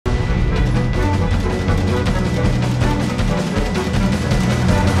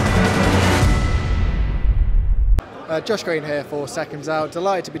Josh Green here for Seconds Out.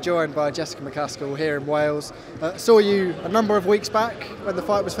 Delighted to be joined by Jessica McCaskill here in Wales. Saw you a number of weeks back when the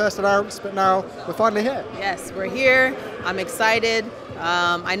fight was first announced, but now we're finally here. Yes, we're here. I'm excited.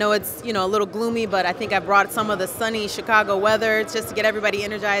 I know it's a little gloomy, but I think I brought some of the sunny Chicago weather just to get everybody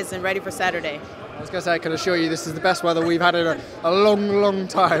energized and ready for Saturday. I was going to say, I can assure you this is the best weather we've had in a long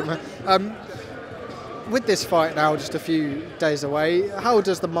time. With this fight now just a few days away, how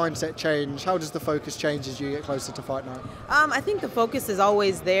does the mindset change? How does the focus change as you get closer to fight night? I think the focus is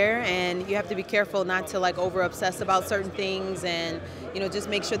always there, and you have to be careful not to over obsess about certain things, and just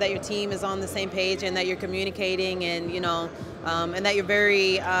make sure that your team is on the same page and that you're communicating, and and that you're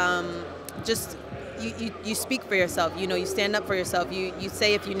very You speak for yourself, you stand up for yourself, you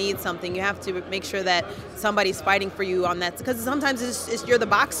say if you need something. You have to make sure that somebody's fighting for you on that, because sometimes it's you're the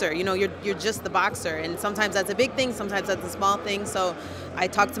boxer, you're just the boxer, and sometimes that's a big thing, sometimes that's a small thing. So I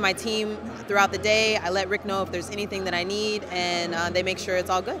talk to my team throughout the day, I let Rick know if there's anything that I need, and they make sure it's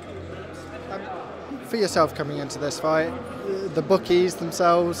all good. For yourself coming into this fight, the bookies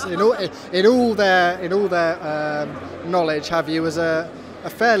themselves, in all their knowledge, have you as a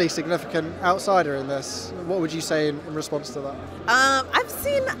fairly significant outsider in this. What would you say in response to that? I've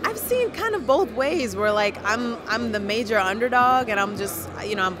seen kind of both ways, where I'm the major underdog and I'm just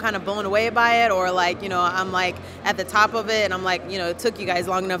I'm kind of blown away by it, or I'm at the top of it and I'm it took you guys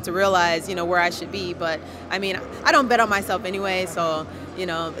long enough to realize where I should be. But I mean, I don't bet on myself anyway, so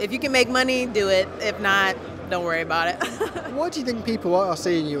if you can make money, do it. If not, don't worry about it. Why do you think people are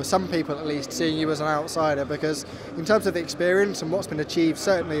seeing you, or some people at least, seeing you as an outsider? Because in terms of the experience and what's been achieved,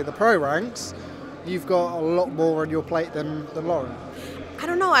 certainly in the pro ranks, you've got a lot more on your plate than Lauren. I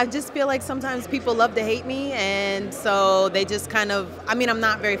don't know, I just feel like sometimes people love to hate me, and so they just I'm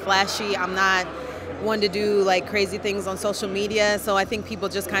not very flashy, I'm not one to do crazy things on social media, so I think people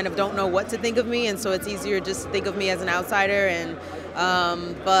just kind of don't know what to think of me, and so it's easier just to think of me as an outsider. And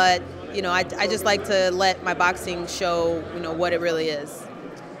but I just like to let my boxing show what it really is.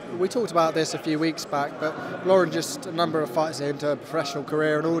 We talked about this a few weeks back, but Lauren just a number of fights into a professional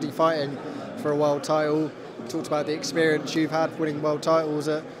career and already fighting for a world title. We talked about the experience you've had winning world titles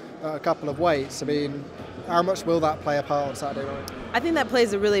at a couple of weights. I mean, how much will that play a part on Saturday night? I think that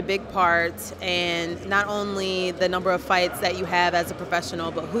plays a really big part, and not only the number of fights that you have as a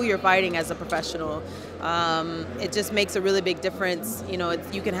professional, but who you're fighting as a professional. It just makes a really big difference.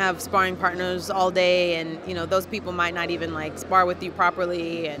 You can have sparring partners all day, and those people might not even spar with you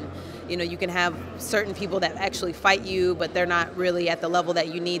properly, and you can have certain people that actually fight you, but they're not really at the level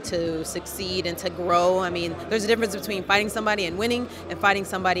that you need to succeed and to grow. I mean, there's a difference between fighting somebody and winning, and fighting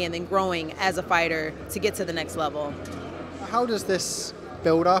somebody and then growing as a fighter to get to the next level. How does this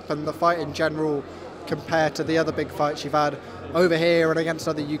build up and the fight in general compare to the other big fights you've had over here and against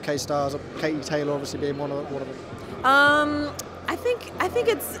other UK stars, Katie Taylor obviously being one of them? I think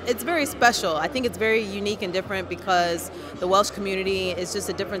it's very special. I think it's very unique and different because the Welsh community is just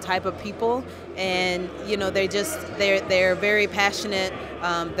a different type of people, and they're very passionate.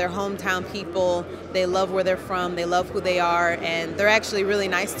 They're hometown people. They love where they're from. They love who they are, and they're actually really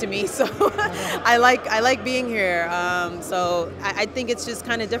nice to me. So I like being here. So I think it's just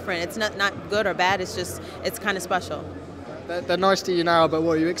kind of different. It's not good or bad. It's kind of special. They're nice to you now, but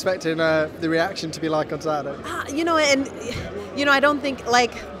what are you expecting the reaction to be like on Saturday? I don't think,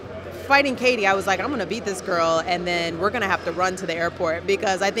 fighting Katie, I was I'm going to beat this girl, and then we're going to have to run to the airport,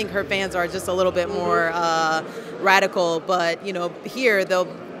 because I think her fans are just a little bit more radical. But, here they'll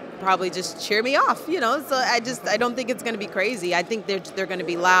probably just cheer me off, So I don't think it's going to be crazy. I think they're going to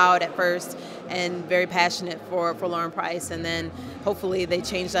be loud at first and very passionate for Lauren Price, and then hopefully they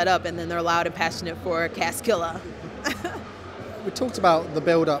change that up, and then they're loud and passionate for Caskilla. We talked about the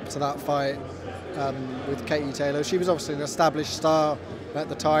build-up to that fight with Katie Taylor. She was obviously an established star at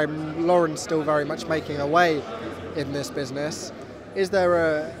the time. Lauren's still very much making her way in this business. Is there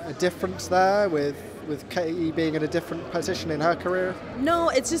a difference there with Katie being in a different position in her career? No,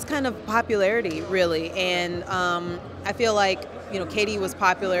 it's just kind of popularity, really. And I feel like, Katie was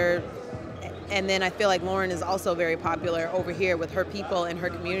popular, and then I feel like Lauren is also very popular over here with her people and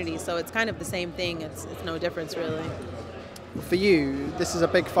her community. So it's kind of the same thing. It's no difference, really. For you, this is a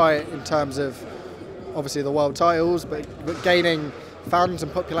big fight in terms of obviously the world titles, but gaining fans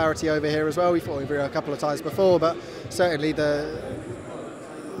and popularity over here as well. We fought over here a couple of times before, but certainly the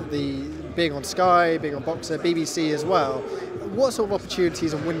being on Sky, being on Boxer, BBC as well. What sort of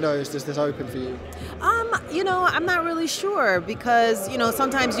opportunities and windows does this open for you? I'm not really sure, because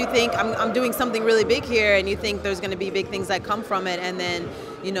sometimes you think I'm doing something really big here, and you think there's going to be big things that come from it, and then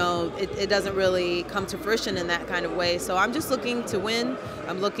it doesn't really come to fruition in that kind of way. So I'm just looking to win.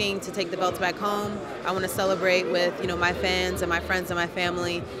 I'm looking to take the belts back home. I want to celebrate with, my fans and my friends and my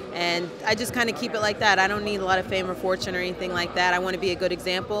family. And I just kind of keep it like that. I don't need a lot of fame or fortune or anything like that. I want to be a good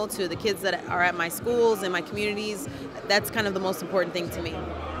example to the kids that are at my schools and my communities. That's kind of the most important thing to me.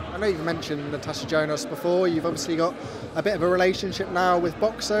 I know you've mentioned Natasha Jonas before. You've obviously got a bit of a relationship now with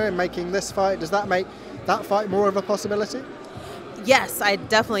Boxer and making this fight. Does that make that fight more of a possibility? Yes, I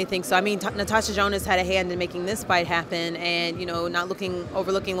definitely think so. I mean, Natasha Jonas had a hand in making this fight happen, and not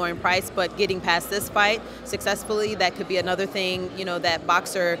overlooking Lauren Price, but getting past this fight successfully. That could be another thing, that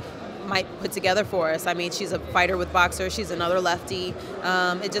Boxer might put together for us. I mean, she's a fighter with Boxer. She's another lefty.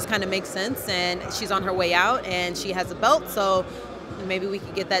 It just kind of makes sense, and she's on her way out, and she has a belt, so maybe we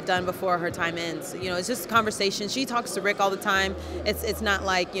could get that done before her time ends. It's just a conversation. She talks to Rick all the time. It's not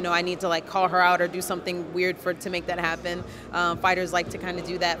like, I need to call her out or do something weird to make that happen. Fighters like to kind of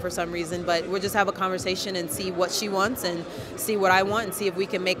do that for some reason, but we'll just have a conversation and see what she wants and see what I want and see if we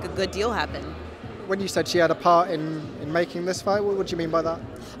can make a good deal happen. When you said she had a part in making this fight, what do you mean by that?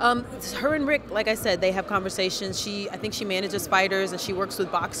 Her and Rick, like I said, they have conversations. I think she manages fighters and she works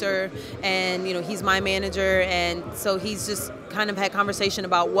with Boxer, and he's my manager, and so he's just kind of had conversation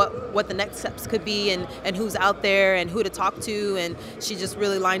about what the next steps could be and who's out there and who to talk to, and she just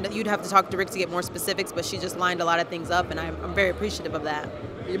really lined up. You'd have to talk to Rick to get more specifics, but she just lined a lot of things up, and I'm very appreciative of that.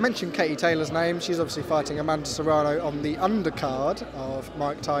 You mentioned Katie Taylor's name. She's obviously fighting Amanda Serrano on the undercard of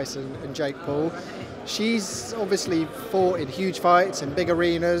Mike Tyson and Jake Paul. She's obviously fought in huge fights in big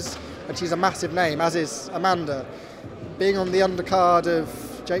arenas, and she's a massive name, as is Amanda. Being on the undercard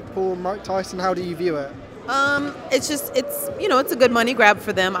of Jake Paul and Mike Tyson, how do you view it? It's a good money grab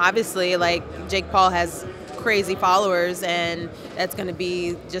for them. Obviously, Jake Paul has crazy followers, and that's going to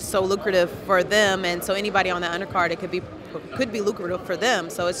be just so lucrative for them. And so anybody on that undercard, it could be lucrative for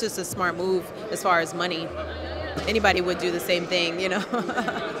them. So it's just a smart move as far as money. Anybody would do the same thing,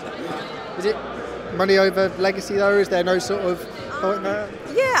 Is it money over legacy though? Is there no sort of point there?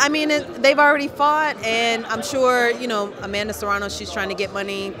 Yeah, I mean, they've already fought, and I'm sure, Amanda Serrano, she's trying to get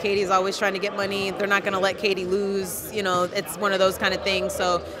money. Katie's always trying to get money. They're not going to let Katie lose. It's one of those kind of things.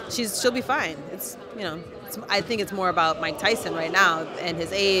 So she'll be fine. I think it's more about Mike Tyson right now and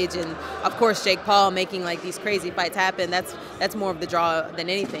his age, and of course Jake Paul making these crazy fights happen. That's more of the draw than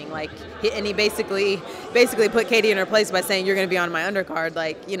anything. And he basically put Katie in her place by saying, "You're going to be on my undercard."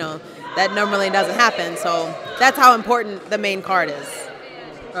 That normally doesn't happen. So that's how important the main card is.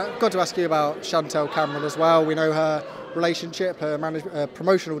 I've got to ask you about Chantelle Cameron as well. We know her relationship, her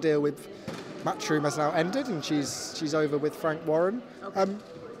promotional deal with Matchroom has now ended, and she's over with Frank Warren. Okay.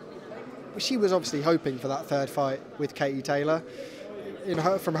 She was obviously hoping for that third fight with Katie Taylor.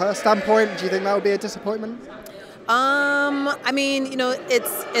 From her standpoint, do you think that would be a disappointment? I mean,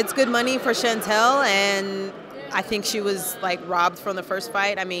 it's good money for Chantelle, and I think she was robbed from the first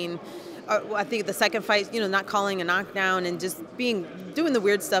fight. I mean, I think the second fight, not calling a knockdown and just doing the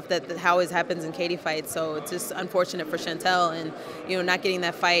weird stuff that always happens in Katie fights. So it's just unfortunate for Chantelle, and not getting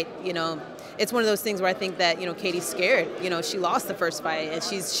that fight. It's one of those things where I think that Katie's scared. She lost the first fight, and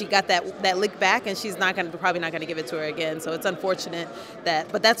she got that lick back, and she's probably not gonna give it to her again. So it's unfortunate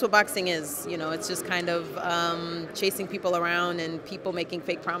but that's what boxing is. It's just kind of chasing people around and people making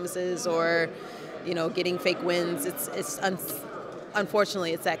fake promises or getting fake wins.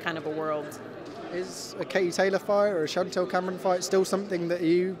 Unfortunately, it's that kind of a world. Is a Katie Taylor fight or a Chantelle Cameron fight still something that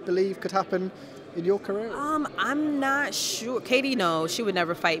you believe could happen in your career? I'm not sure. Katie, no, she would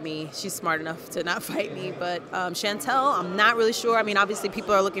never fight me. She's smart enough to not fight me. But Chantelle, I'm not really sure. I mean, obviously,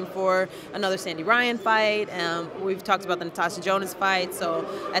 people are looking for another Sandy Ryan fight. We've talked about the Natasha Jonas fight. So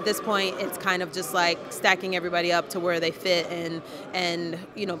at this point, it's kind of just stacking everybody up to where they fit, and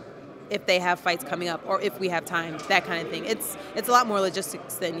if they have fights coming up or if we have time, that kind of thing. It's a lot more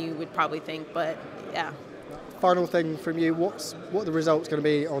logistics than you would probably think, but yeah. Final thing from you, what are the results going to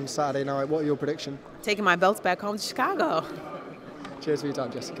be on Saturday night? What are your predictions? Taking my belts back home to Chicago. Cheers for your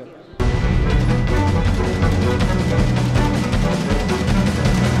time, Jessica.